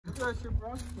that shit,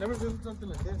 bro. Never seen something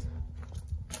like this.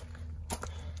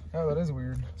 Yeah, that is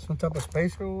weird. Some type of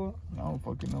spacer or what? I don't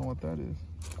fucking know what that is.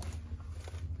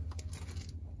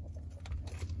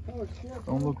 Oh, shit.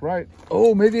 Don't look right.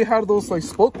 Oh, maybe it had those like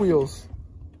spoke wheels.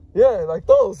 Yeah, like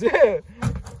those. Yeah.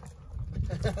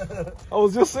 I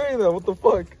was just saying that. What the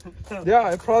fuck?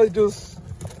 Yeah, it probably just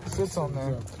sits on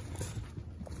there.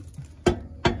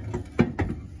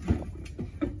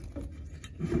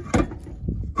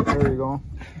 There you go.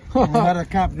 Not a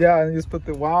cap. Yeah, and you just put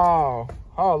the wow.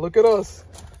 Oh, look at us.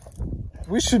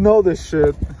 We should know this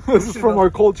shit. This is from our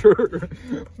culture.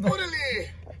 Orale.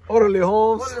 Orale,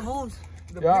 Holmes. Orale, Holmes.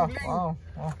 The Yeah. bling bling. Wow.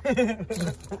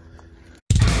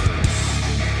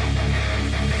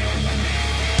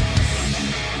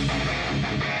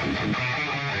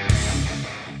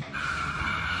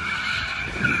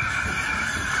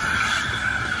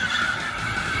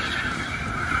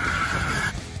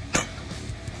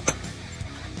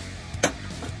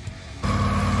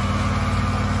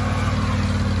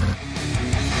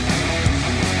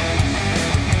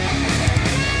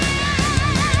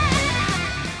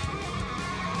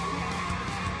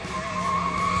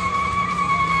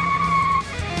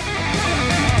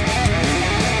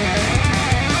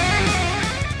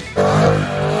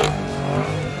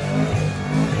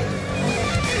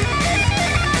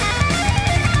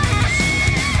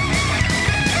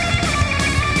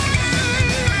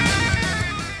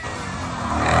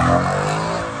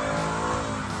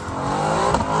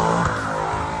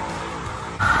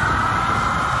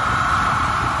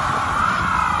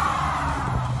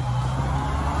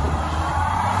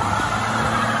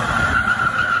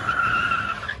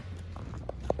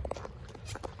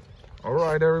 All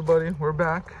right, everybody, we're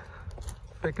back.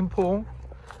 Pick and pull.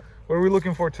 What are we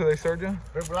looking for today, Sergio?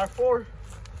 Big black Ford.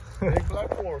 Big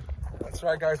black Ford. That's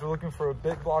right, guys. We're looking for a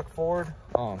big block Ford.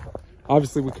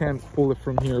 Obviously, we can't pull it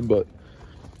from here, but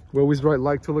we always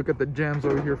like to look at the gems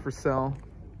over here for sale.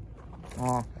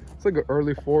 It's like an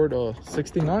early Ford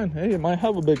 69. Hey, it might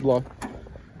have a big block.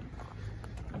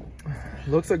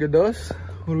 Looks like it does.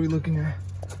 What are we looking at?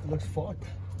 It looks fucked.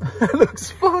 It looks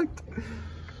fucked.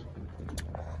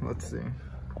 Let's see.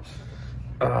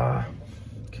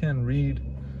 Can't read.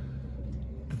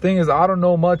 The thing is, I don't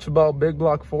know much about big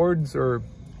block Fords or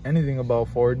anything about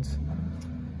Fords.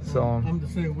 So I'm the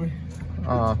same way.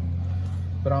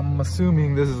 but I'm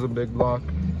assuming this is a big block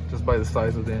just by the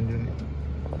size of the engine.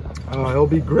 It'll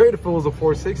be great if it was a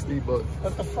 460, but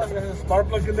What the fuck? There's a spark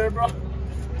plug in there, bro.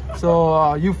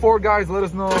 so you four guys, let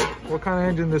us know what kind of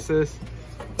engine this is,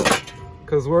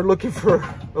 because we're looking for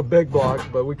a big block,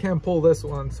 but we can't pull this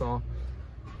one, so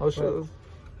I'll show.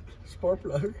 Spark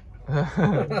plug.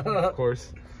 Of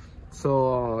course.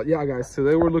 So yeah, guys,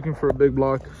 today we're looking for a big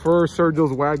block for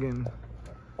Sergio's wagon.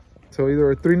 So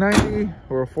either a 390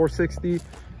 or a 460,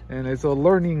 and it's a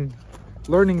learning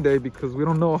day because we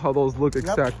don't know how those look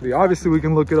exactly. Yep. Obviously, we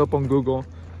can look it up on Google,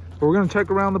 but we're gonna check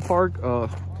around the park,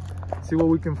 see what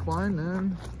we can find,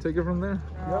 and take it from there.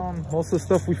 Yep. Most of the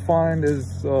stuff we find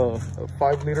is a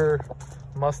 5-liter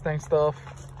Mustang stuff,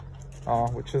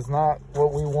 which is not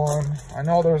what we want. I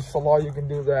know there's a lot you can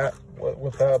do that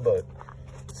with that, but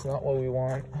it's not what we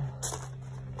want.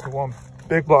 We want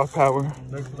big block power.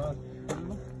 Big block.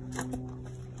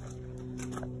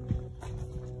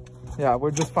 Yeah,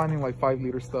 we're just finding like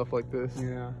 5-liter stuff like this.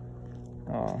 Yeah.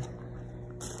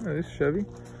 This Chevy.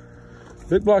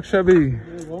 Big block Chevy.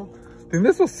 There you go. I think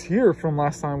this was here from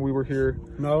last time we were here.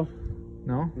 No.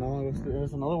 No? No,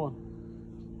 there's another one.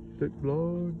 Big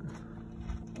block.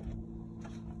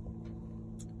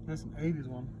 That's an 80s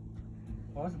one.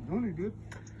 Oh, that's really good.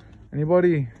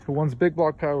 Anybody who wants big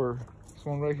block power, this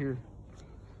one right here.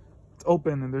 It's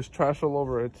open and there's trash all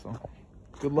over it, so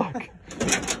good luck.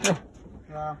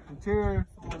 Yeah, interior,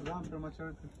 someone's done pretty much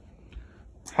everything.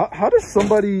 How does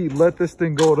somebody let this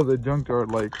thing go to the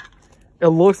junkyard? Like, it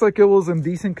looks like it was in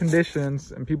decent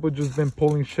conditions and people just been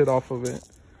pulling shit off of it.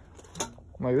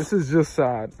 Like, this is just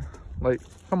sad. Like,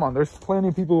 come on, there's plenty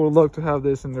of people who would love to have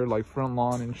this in their like front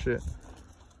lawn and shit.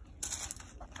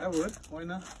 I would, why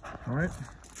not? All right.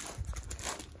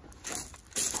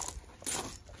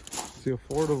 See a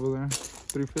Ford over there,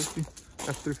 350,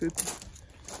 F350.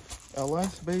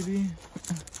 LS, baby.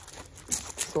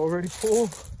 It's already full.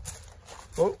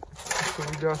 Oh, so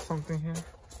we got something here.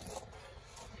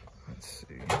 Let's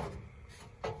see.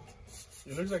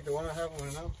 It looks like the one I have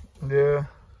right now. Yeah.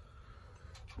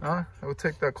 I will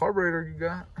take that carburetor you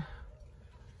got.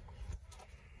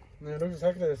 No, it looks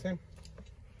exactly the same.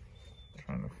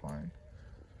 Trying to find.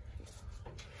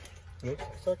 Looks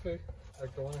exactly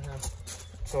like the one I have.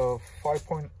 It's a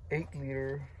 5.8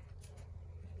 liter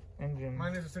engine.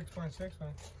 Mine is a 6.6,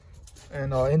 man.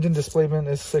 And engine displacement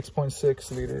is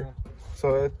 6.6 liter. Yeah.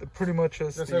 So it pretty much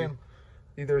is the same.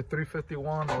 Either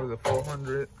 351 or the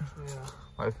 400. Yeah.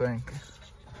 I think.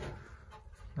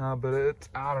 Nah, but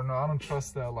I don't know. I don't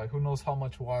trust that. Like, who knows how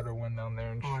much water went down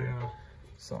there and shit. Yeah.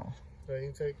 So. The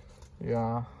intake?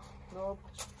 Yeah. Nope.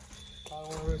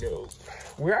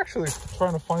 We're actually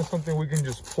trying to find something we can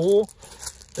just pull,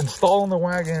 install on the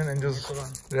wagon, and just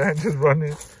run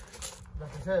it. Like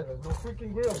I said, there's no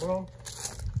freaking grill, bro.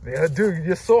 Yeah, dude,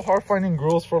 it's so hard finding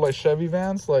grills for like Chevy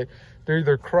vans. Like, they're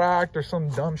either cracked or some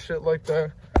dumb shit like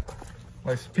that.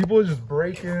 Like, people are just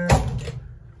breaking.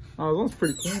 Oh, that one's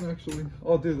pretty clean, actually.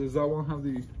 Oh, dude, does that one have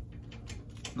the...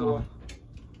 No.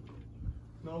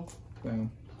 No. Damn.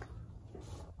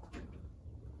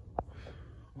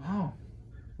 Wow.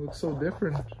 Looks so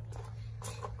different.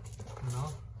 No.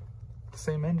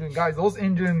 Same engine. Guys, those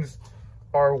engines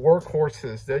are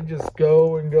workhorses. They just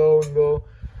go and go and go.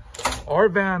 Our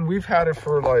van, we've had it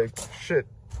for like, shit.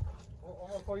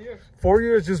 Almost 4 years. 4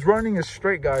 years just running it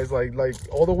straight, guys. Like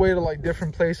all the way to like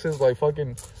different places, like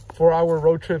fucking 4-hour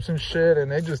road trips and shit,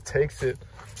 and it just takes it.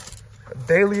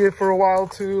 Daily it for a while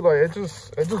too. Like it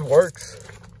just works.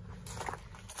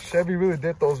 Chevy really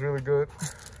did those really good.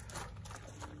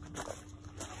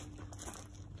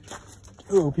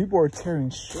 Ooh, people are tearing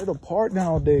shit apart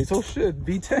nowadays. Oh shit,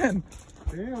 V10.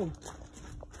 Damn.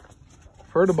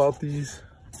 Heard about these.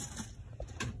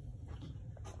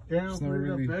 Damn, never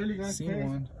really seen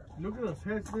one. Look at those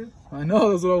heads, dude. I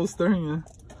know, that's what I was staring at.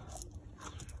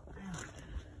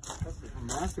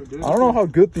 Master, dude. I don't know how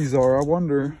good these are. I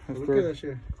wonder. Look at that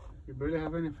shit. You barely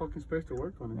have any fucking space to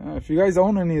work on it. Yeah, if you guys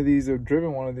own any of these or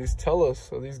driven one of these, tell us.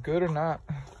 Are these good or not?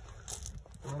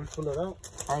 Let me pull it out.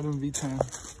 Harlem V10.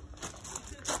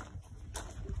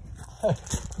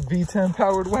 V10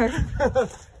 powered wagon.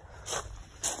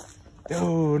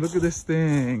 Dude, look at this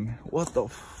thing. What the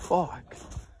fuck?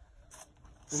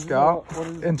 Scout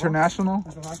International?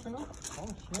 International? Oh,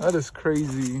 shit. That is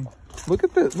crazy. Look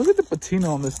at the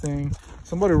patina on this thing.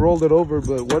 Somebody rolled it over,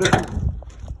 but what if it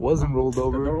wasn't rolled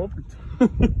over?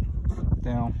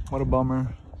 Damn, what a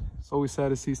bummer. It's always sad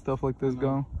to see stuff like this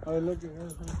go. Oh, look at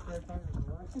it.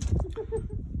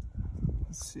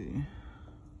 Let's see.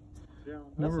 Yeah,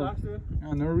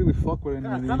 I never really fuck with any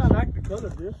of these. I kind of like the color,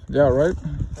 dude. Yeah, right?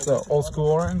 It's an old school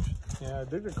orange. Yeah, I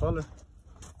dig the color.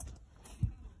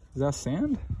 Is that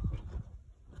sand?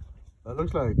 That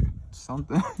looks like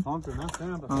something. Something, not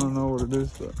sand. I don't know what it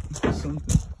is, but it's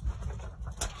something.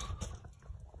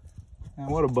 Man,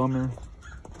 what a bummer.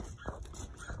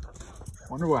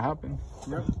 Wonder what happened.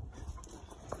 Yep.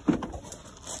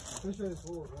 This is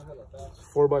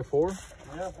 4x4?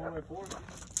 Yeah, 4x4.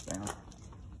 Damn.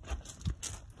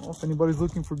 Well, if anybody's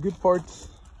looking for good parts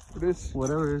for this,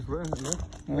 whatever it is, right?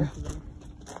 Yeah.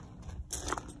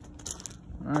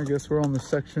 I guess we're on the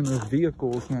section of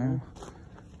vehicles now.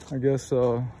 I guess,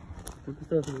 yeah,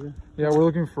 we're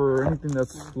looking for anything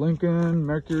that's Lincoln,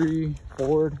 Mercury,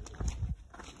 Ford.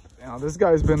 Now, this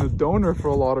guy's been a donor for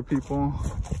a lot of people.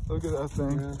 Look at that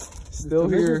thing. Yeah. Still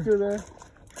here. Still there.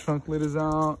 Trunk lid is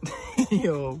out.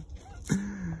 Yo.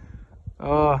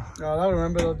 I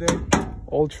remember that day.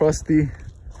 Old trusty.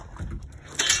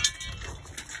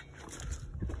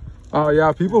 Oh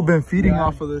yeah, people have been feeding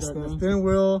off of this thing. The steering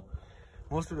wheel,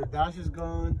 most of the dash is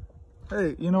gone.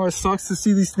 Hey, you know, it sucks to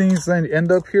see these things end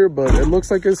up here, but it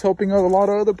looks like it's helping out a lot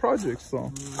of other projects.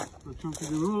 So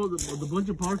the bunch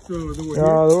of parts that were here.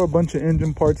 Yeah, there were a bunch of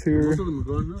engine parts here. Most of them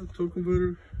are gone. Tool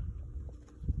converter.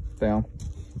 Damn.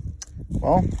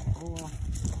 Well.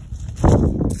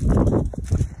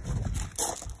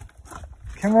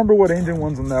 Can't remember what engine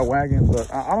one's on that wagon,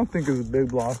 but I don't think it's a big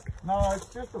block. No, it's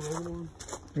just a regular one.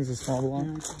 It's a small block?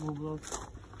 Yeah, it's a small block.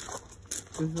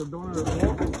 This is a donor as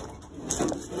well.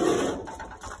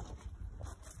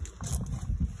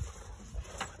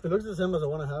 It looks the same as the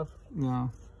one I have. Yeah,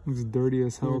 looks dirty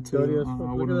as hell too. Dirty as fuck.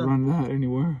 I wouldn't run that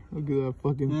anywhere. Look at that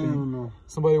fucking thing. No.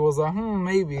 Somebody was like,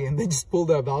 maybe, and they just pulled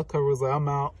that valve cover. Was like, I'm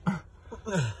out.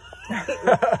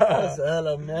 That's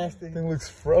hella nasty. Thing looks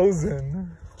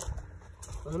frozen.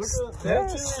 Look at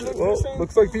that. Well,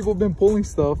 looks like people have been pulling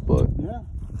stuff, but yeah,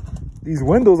 these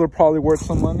windows are probably worth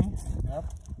some money. Yep.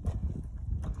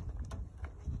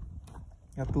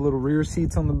 Got the little rear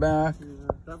seats on the back. Yeah,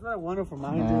 that's what I wanted for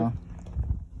mine, dude.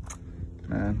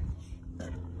 Man.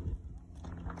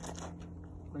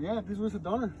 But yeah, this was a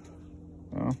donor.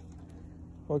 Oh.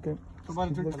 Fuck it.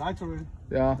 Somebody took the lights already.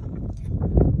 Yeah.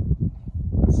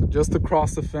 So just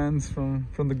across the fence from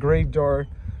the graveyard.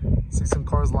 See some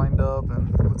cars lined up,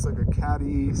 and it looks like a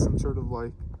Caddy, some sort of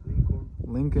like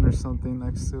Lincoln or something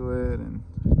next to it, and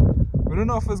we don't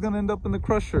know if it's gonna end up in the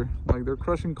crusher. Like, they're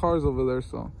crushing cars over there,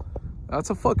 so That's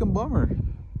a fucking bummer.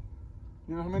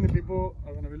 You know how many people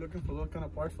are gonna be looking for those kind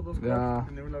of parts for those cars? Yeah.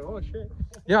 And they were like, oh shit.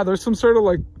 Yeah, there's some sort of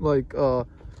like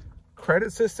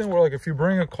credit system where like if you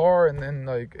bring a car and then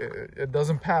like it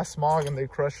doesn't pass smog and they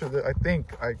crush it, I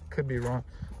think, I could be wrong,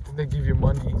 I think they give you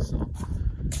money. So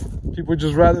people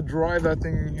just rather drive that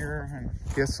thing in here and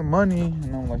get some money.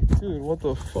 And I'm like, dude, what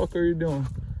the fuck are you doing?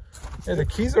 Hey, the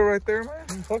keys are right there, man.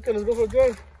 Fuck it, let's go for a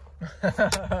drive.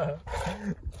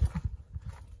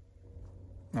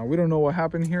 Now, we don't know what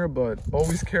happened here, but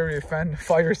always carry a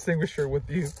fire extinguisher with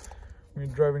you when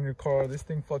you're driving your car. This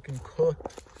thing fucking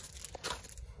cooked.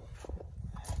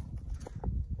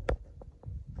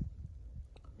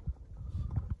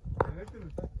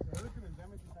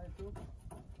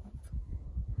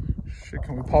 Shit,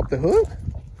 can we pop the hood?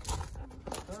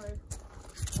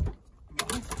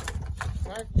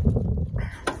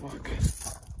 Fuck.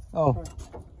 Oh.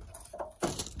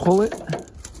 Pull it.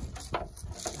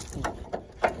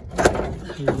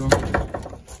 Here you go.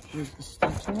 Here's the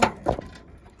steps on it.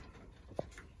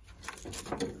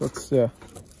 Looks, yeah.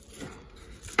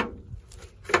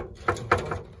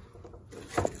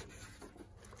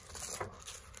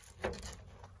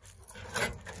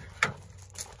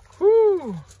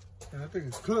 Woo! Yeah, that thing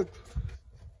is cooked.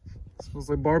 Smells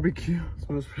like barbecue.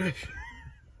 Smells fresh.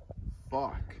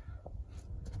 Fuck.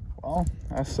 Well,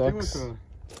 that sucks.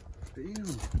 Damn.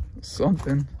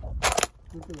 Something.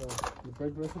 Look at the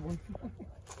brake reservoir.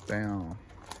 Damn.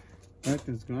 That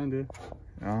thing's gone, dude.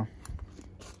 Yeah.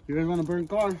 You guys want to burn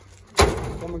car?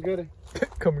 Come and get it.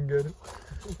 Come and get it.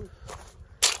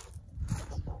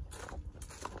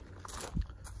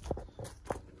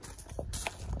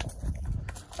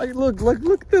 Like,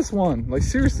 look at this one. Like,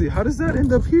 seriously, how does that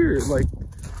end up here? Like,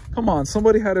 come on,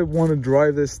 somebody had to want to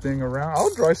drive this thing around.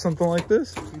 I'll drive something like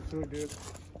this. Me too, dude.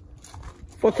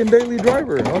 Fucking daily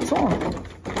driver. That's on.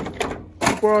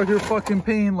 People are out here fucking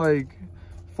paying like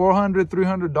 $400,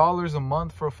 $300 a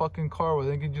month for a fucking car where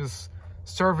they can just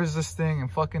service this thing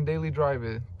and fucking daily drive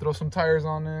it. Throw some tires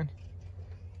on it.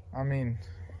 I mean,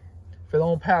 if it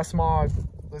don't pass smog,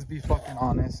 let's be fucking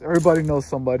honest. Everybody knows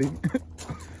somebody.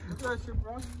 That shit,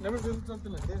 bro. Never been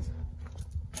something like this.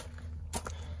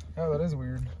 Yeah, that is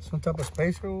weird. Some type of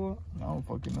space or what? I don't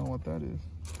fucking know what that is.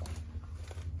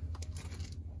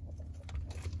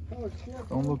 Oh shit.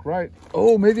 Don't look right.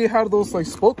 Oh, maybe it had those like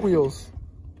spoke wheels.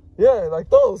 Yeah,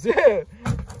 like those. Yeah.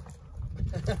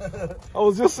 I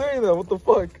was just saying that. What the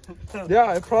fuck?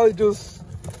 Yeah, it probably just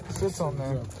sits on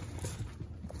there.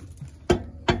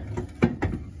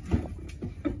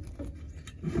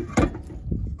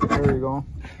 There you go.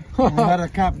 Not a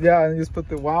cap. Yeah, and you just put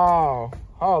the wow.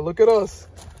 Oh, look at us.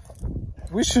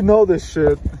 We should know this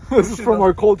shit. This is from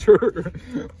our culture.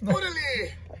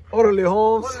 Orale. Orale,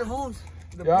 Holmes. Orale, Holmes.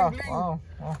 The Yeah, bling bling. wow.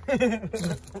 Wow.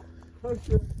 Oh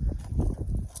shit.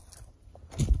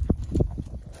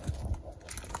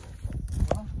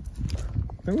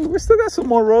 We still got some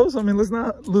more rows. I mean, let's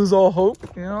not lose all hope.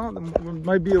 You know, there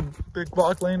might be a big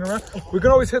block laying around. We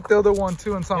can always hit the other one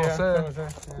too in San Jose. Yeah.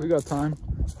 We got time.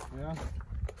 Yeah.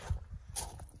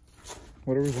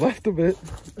 Whatever's left of it.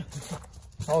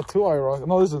 Oh, two IROC.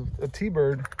 No, there's a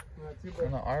T-Bird. Yeah,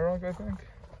 and an IROC, I think.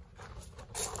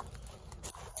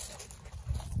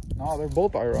 No, they're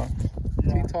both IROC.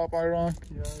 Yeah. T-top IROC.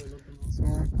 Yeah, they're looking. This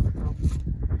one.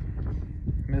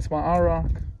 Miss my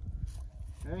IROC.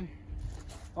 Hey.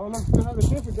 Oh, look, still have the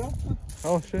different, though.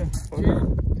 Oh, shit.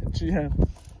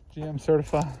 GM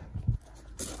certified.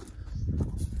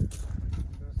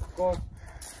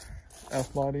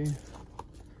 F-body.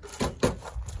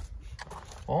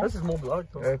 Oh, That's a small block,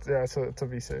 though. it's a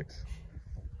V6.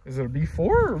 Is it a V4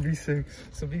 or V6?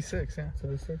 It's a V6, yeah. It's a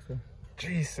V6, yeah.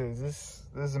 Jesus, this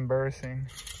is embarrassing.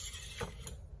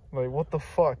 Like, what the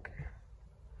fuck?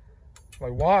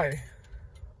 Like, why?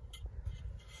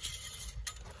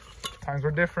 Times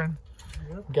were different.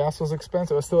 Yep. Gas was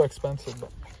expensive. It's still expensive,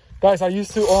 but guys, I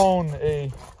used to own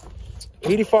a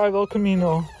 85 El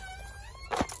Camino,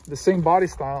 the same body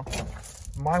style.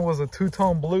 Mine was a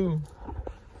two-tone blue,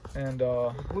 and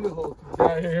yeah,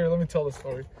 here, let me tell the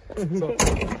story.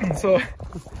 So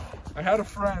I had a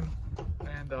friend,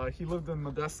 and he lived in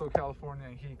Modesto, California,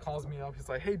 and he calls me up. He's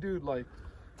like, hey dude, like,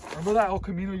 remember that El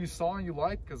Camino you saw and you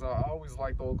liked? Because I always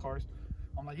liked old cars.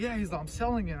 I'm like, yeah. He's like, I'm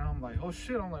selling it. And I'm like, oh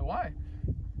shit. I'm like, why?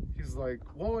 He's like,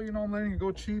 well, you know, I'm letting it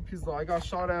go cheap. He's like, I got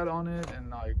shot at on it, and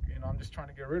like, you know, I'm just trying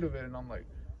to get rid of it. And I'm like,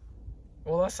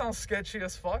 well, that sounds sketchy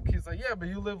as fuck. He's like, yeah, but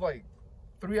you live like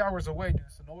 3 hours away, dude,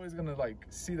 so nobody's gonna like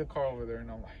see the car over there.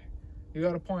 And I'm like, you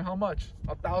got a point. How much?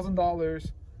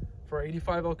 $1,000 for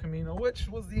 85 El Camino, which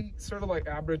was the sort of like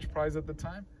average price at the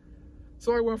time.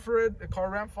 So I went for it. The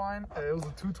car ran fine. It was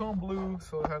a two-tone blue,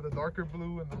 so it had the darker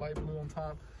blue and the light blue on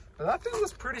top. But that thing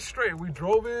was pretty straight. We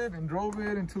drove it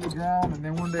into the ground, and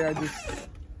then one day I just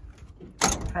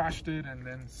crashed it and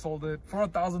then sold it for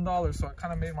 $1,000. So I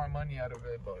kind of made my money out of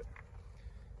it, but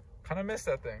kind of missed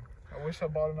that thing. I wish I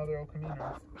bought another El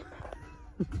Camino.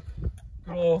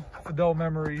 Good old Fidel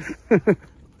memories.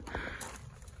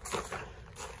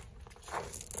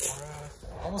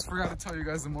 I almost forgot to tell you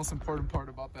guys the most important part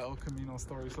about the El Camino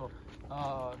story. So,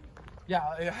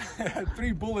 yeah, it had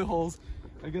 3 bullet holes.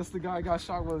 I guess the guy got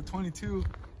shot with a 22,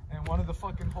 and one of the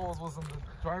fucking holes was on the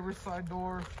driver's side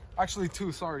door. Actually,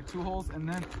 2 holes, and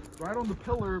then right on the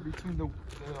pillar between the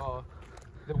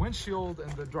windshield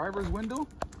and the driver's window,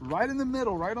 right in the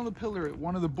middle, right on the pillar,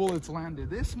 one of the bullets landed.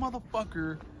 This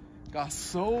motherfucker got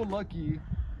so lucky,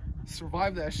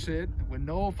 survived that shit with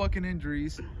no fucking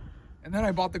injuries. And then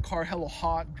I bought the car hella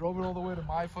hot, drove it all the way to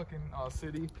my fucking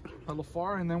city, hella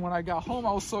far. And then when I got home,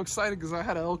 I was so excited because I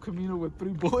had an El Camino with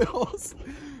 3 bullet holes.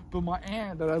 But my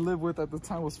aunt that I lived with at the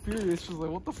time was furious. She was like,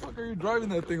 what the fuck are you driving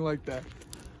that thing like that?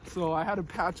 So I had to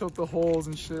patch up the holes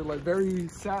and shit, like very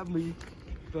sadly.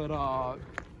 But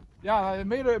yeah, it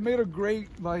made a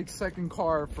great like second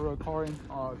car for a car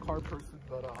person.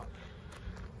 But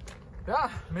yeah,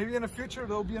 maybe in the future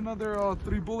there'll be another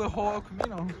 3 bullet hole El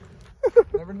Camino.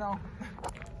 Never know.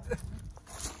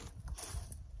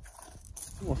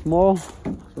 Oh, small. So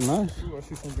nice. Ooh, I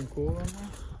see something cool on there.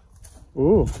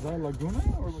 Ooh. Is that a Laguna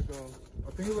or like a?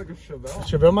 I think it's like a Chevelle.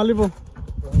 Chevelle Malibu.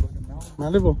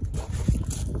 Malibu.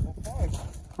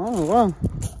 Oh wow.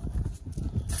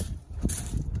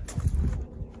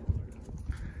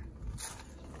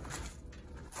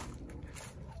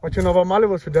 What you know about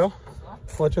Malibus, Fidel? Huh?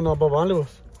 What you know about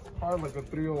Malibus? Probably like a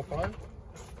 305.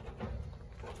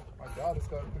 My God, it's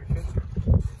got a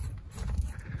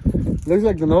 350. Looks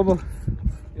like the Nova.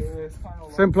 Yeah, it's kind of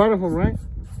like... Same platform, right?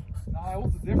 Nah, it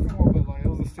was a different one, but like it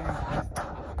was the same price.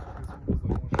 This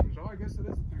one was like oh, I guess it is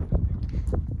a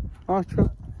 350. Oh, true.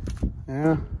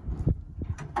 Yeah.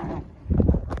 Oh,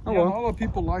 yeah, well. a lot of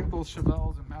people like those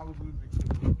Chevelles and Malibus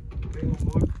because they don't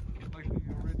look like the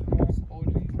originals,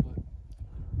 OGs, but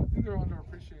I think they're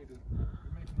underappreciated.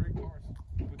 They make great cars.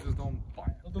 We just don't buy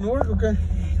it. Nothing more? Okay.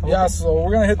 Yeah, so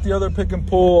we're gonna hit the other pick and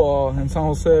pull in San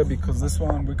Jose because this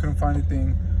one we couldn't find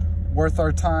anything worth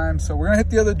our time. So we're gonna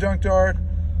hit the other junkyard,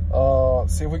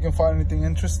 see if we can find anything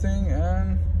interesting,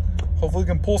 and hopefully we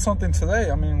can pull something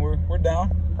today. I mean, we're down.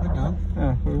 We're down.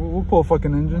 Yeah, we'll pull a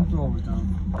fucking engine. We're always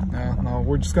down. Yeah, no,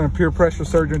 we're just gonna peer pressure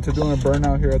Sergio into doing a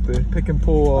burnout here at the pick and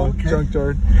pull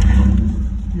junkyard.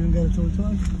 You ain't got it till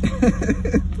time.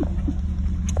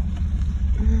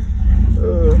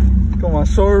 Come on,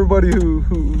 show everybody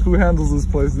who handles this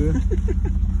place, dude.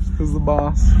 Who's the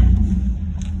boss?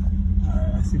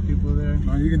 I see people there.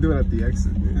 No, you can do it at the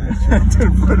exit, dude. In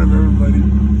front of everybody.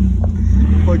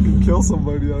 Fucking kill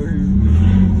somebody out here.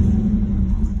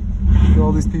 Look at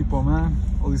all these people, man.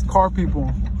 All these car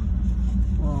people.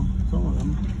 Well, some of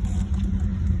them.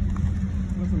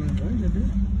 That's a nice engine,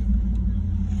 dude.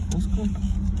 That's cool.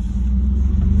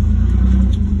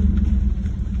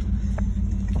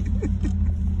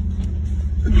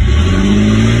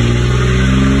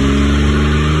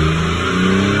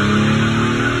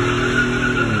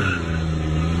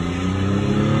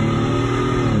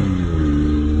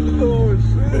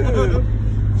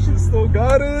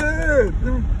 Got it!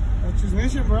 That's his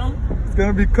mission, bro. It's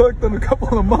gonna be cooked in a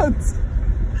couple of months.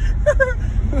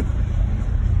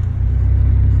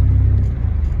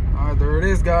 Alright, there it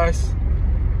is, guys.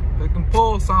 Pick and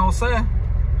pull, San Jose.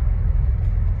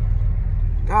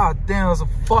 God damn, that's a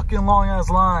fucking long ass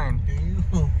line.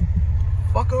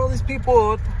 Fuck all these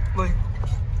people. Like,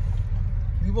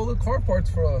 leave all the car parts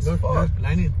for us. Look, fuck.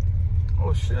 lightning.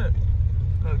 Oh shit.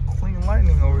 Got a clean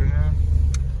lightning over here.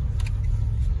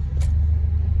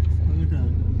 Look at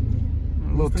it. A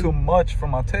little too much for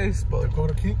my taste, but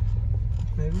Dakota kick,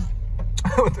 maybe.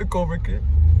 with the Cobra kick.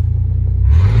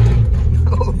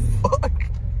 Oh fuck!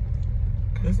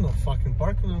 There's no fucking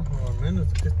parking lot for a minute.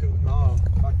 Just do no.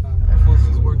 Fuck that. That fool's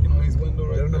just working on his window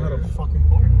right They don't know there. how to fucking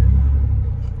park.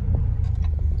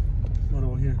 What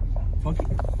over here? Fuck it.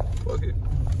 Fuck it.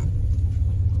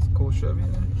 It's a cool Chevy.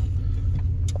 Man.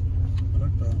 I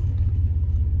like that.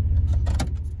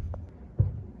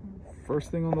 First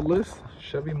thing on the list,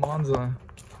 Chevy Monza.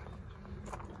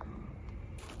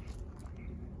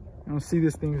 I don't see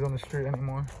these things on the street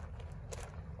anymore.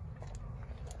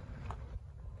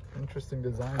 Interesting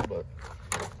design, but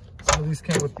some of these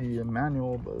came with the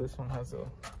manual, but this one has a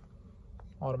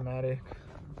automatic.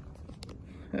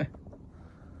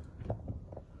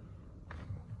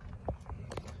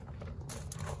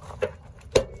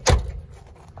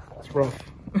 rough.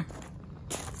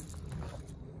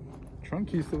 Trunk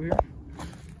key's still here.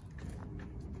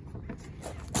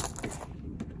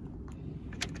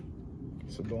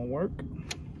 So don't work.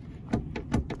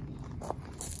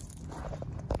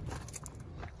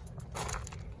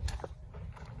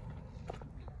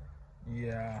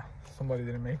 Yeah, somebody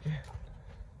didn't make it.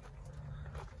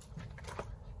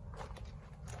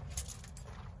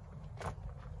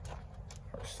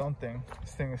 Or something.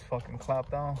 This thing is fucking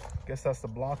clapped down. Guess that's the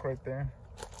block right there.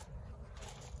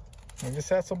 Maybe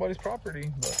it's at somebody's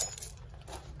property, but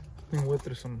I think went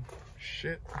through some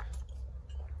shit.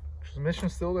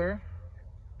 Transmission's still there,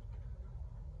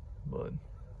 but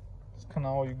it's kind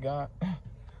of all you got.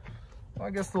 Well,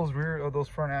 I guess those rear or those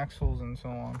front axles and so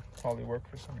on probably work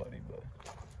for somebody, but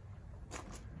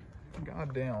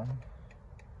goddamn.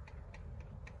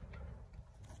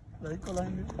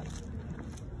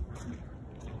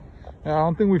 Yeah, I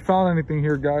don't think we found anything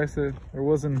here, guys. There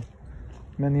wasn't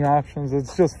many options.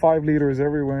 It's just 5 liters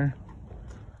everywhere.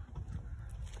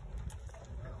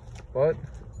 But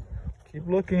keep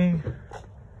looking.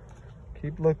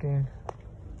 Keep looking.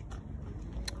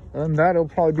 Other than that, it'll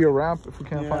probably be a wrap if we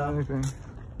can't find anything.